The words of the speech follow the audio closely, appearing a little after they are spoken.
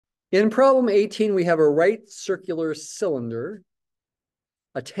In problem 18, we have a right circular cylinder,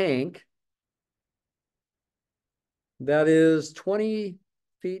 a tank that is 20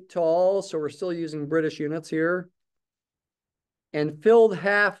 feet tall, so we're still using British units here, and filled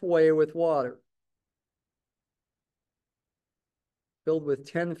halfway with water. Filled with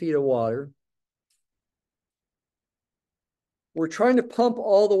 10 feet of water. We're trying to pump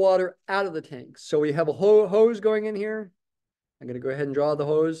all the water out of the tank. So we have a hose going in here. I'm going to go ahead and draw the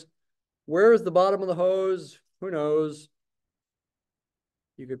hose. Where is the bottom of the hose? Who knows?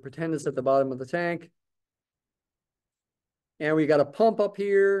 You could pretend it's at the bottom of the tank. And we got a pump up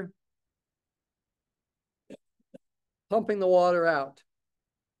here, pumping the water out.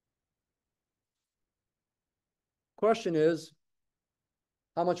 Question is,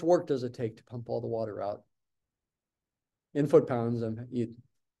 how much work does it take to pump all the water out? In foot-pounds, you'd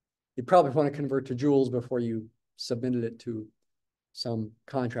probably want to convert to joules before you submitted it to some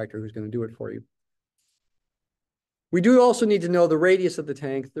contractor who's going to do it for you. We do also need to know the radius of the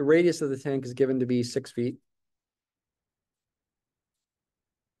tank. The radius of the tank is given to be 6 feet.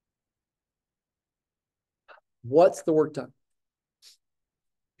 What's the work done?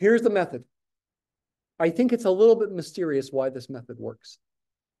 Here's the method. I think it's a little bit mysterious why this method works.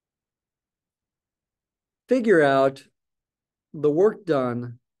 Figure out the work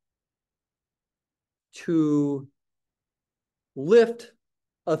done to lift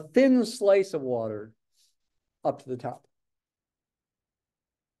a thin slice of water up to the top.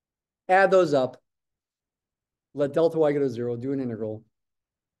 Add those up. Let delta y go to 0. Do an integral.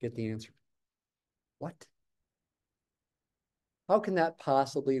 Get the answer. What? How can that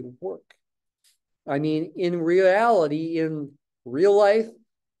possibly work? I mean, in reality, in real life,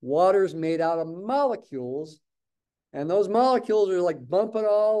 water's made out of molecules, and those molecules are like bumping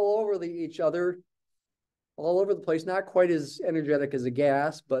all over each other, all over the place, not quite as energetic as a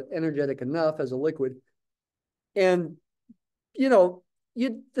gas, but energetic enough as a liquid. And, you know,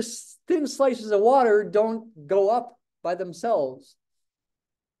 the thin slices of water don't go up by themselves.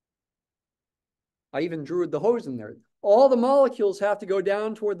 I even drew the hose in there. All the molecules have to go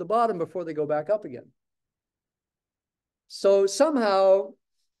down toward the bottom before they go back up again. So somehow,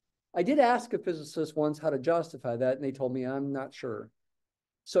 I did ask a physicist once how to justify that, and they told me, I'm not sure.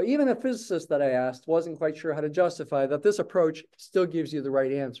 So even a physicist that I asked wasn't quite sure how to justify that this approach still gives you the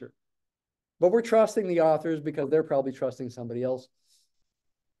right answer. But we're trusting the authors because they're probably trusting somebody else,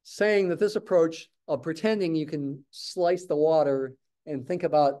 saying that this approach of pretending you can slice the water and think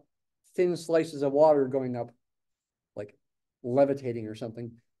about thin slices of water going up, like levitating or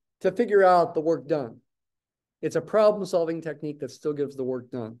something, to figure out the work done. It's a problem-solving technique that still gives the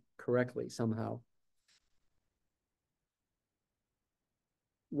work done correctly somehow.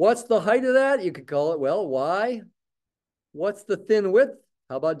 What's the height of that? You could call it, well, y. What's the thin width?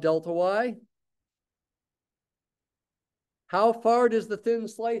 How about delta y? How far does the thin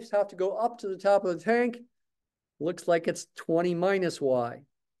slice have to go up to the top of the tank? Looks like it's 20 minus y.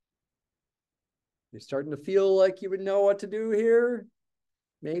 You're starting to feel like you would know what to do here.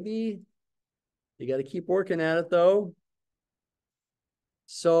 Maybe. You got to keep working at it, though.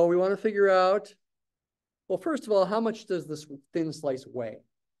 So we want to figure out, well, first of all, how much does this thin slice weigh?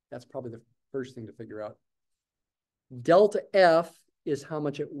 That's probably the first thing to figure out. Delta F is how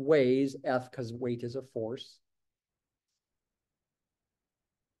much it weighs, F because weight is a force.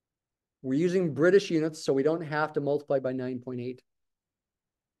 We're using British units, so we don't have to multiply by 9.8.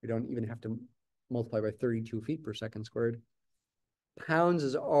 We don't even have to multiply by 32 feet per second squared. Pounds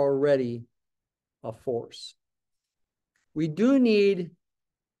is already a force. We do need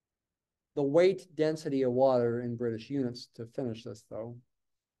the weight density of water in British units to finish this, though.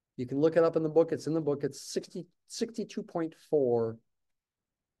 You can look it up in the book. It's in the book. It's 62.4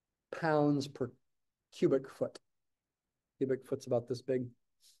 pounds per cubic foot. Cubic foot's about this big.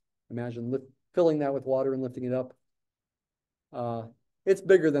 Imagine filling that with water and lifting it up. It's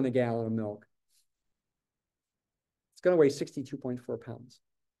bigger than a gallon of milk. It's going to weigh 62.4 pounds.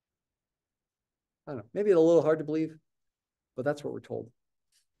 I don't know. Maybe it's a little hard to believe, but that's what we're told.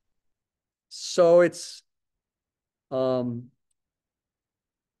 So it's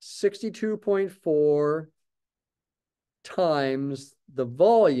 62.4 times the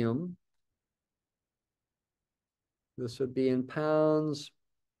volume. This would be in pounds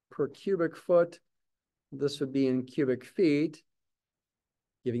per cubic foot. This would be in cubic feet,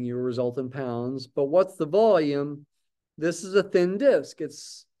 giving you a result in pounds. But what's the volume? This is a thin disk.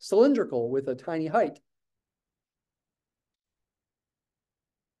 It's cylindrical with a tiny height.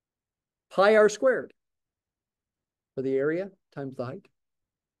 Pi r squared for the area times the height.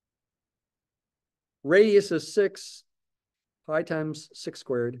 Radius is 6. Pi times 6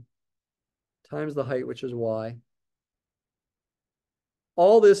 squared times the height, which is y.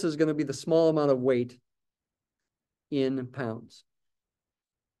 All this is going to be the small amount of weight in pounds.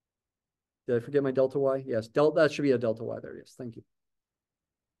 Did I forget my delta y? Yes, that should be a delta y there. Yes, thank you.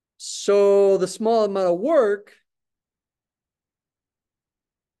 So the small amount of work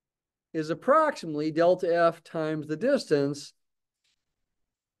is approximately delta F times the distance.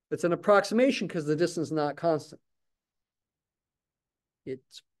 It's an approximation because the distance is not constant.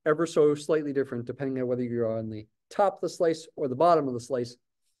 It's ever so slightly different depending on whether you're on the top of the slice or the bottom of the slice.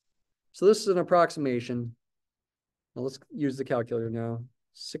 So this is an approximation. Now let's use the calculator now.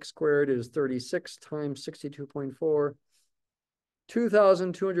 6 squared is 36 times 62.4.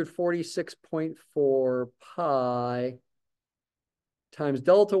 2,246.4 pi times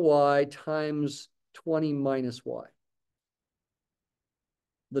delta y times 20 minus y.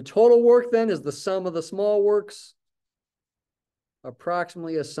 The total work then is the sum of the small works,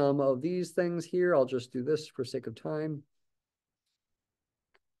 approximately a sum of these things here. I'll just do this for sake of time.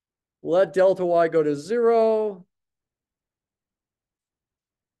 Let delta y go to 0.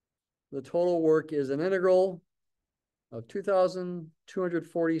 The total work is an integral of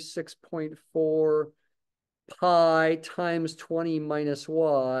 2,246.4 pi times 20 minus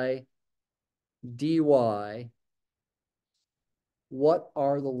y dy. What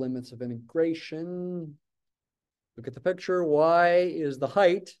are the limits of integration? Look at the picture. Y is the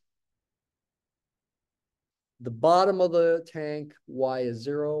height. The bottom of the tank, y is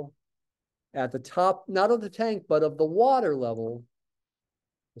 0. At the top, not of the tank, but of the water level,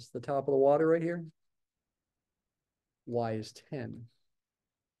 it's the top of the water right here, y is 10.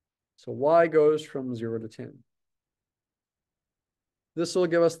 So y goes from 0 to 10. This will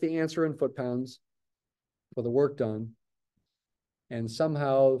give us the answer in foot-pounds for the work done. And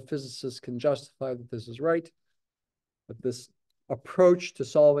somehow physicists can justify that this is right, that this approach to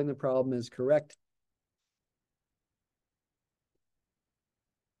solving the problem is correct.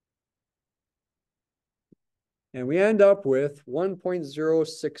 And we end up with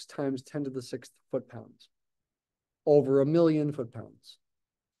 1.06 times 10 to the 6th foot-pounds, over 1 million foot-pounds.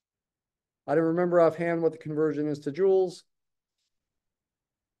 I don't remember offhand what the conversion is to joules.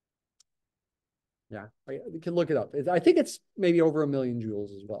 Yeah, we can look it up. I think it's maybe over 1 million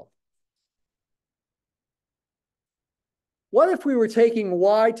joules as well. What if we were taking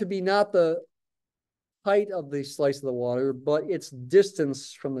y to be not the height of the slice of the water, but its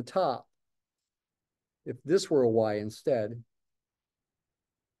distance from the top? If this were a y instead,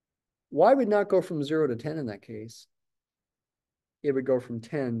 y would not go from 0 to 10 in that case. It would go from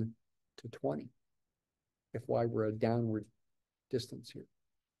 10 to 20 if y were a downward distance here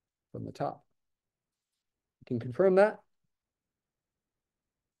from the top. You can confirm that.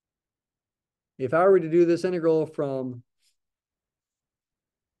 If I were to do this integral from,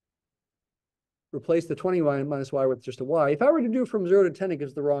 replace the 20 minus y with just a y, if I were to do from 0 to 10, it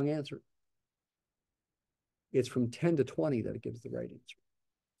gives the wrong answer. It's from 10 to 20 that it gives the right answer.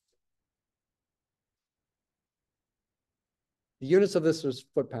 The units of this is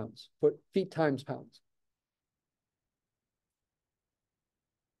foot-pounds, feet times pounds.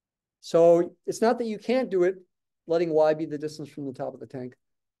 So it's not that you can't do it, letting y be the distance from the top of the tank.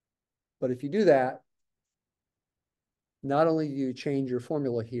 But if you do that, not only do you change your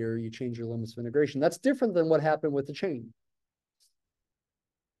formula here, you change your limits of integration. That's different than what happened with the chain.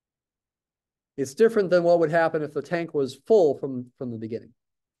 It's different than what would happen if the tank was full from the beginning.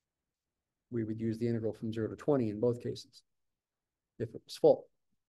 We would use the integral from 0 to 20 in both cases, if it was full.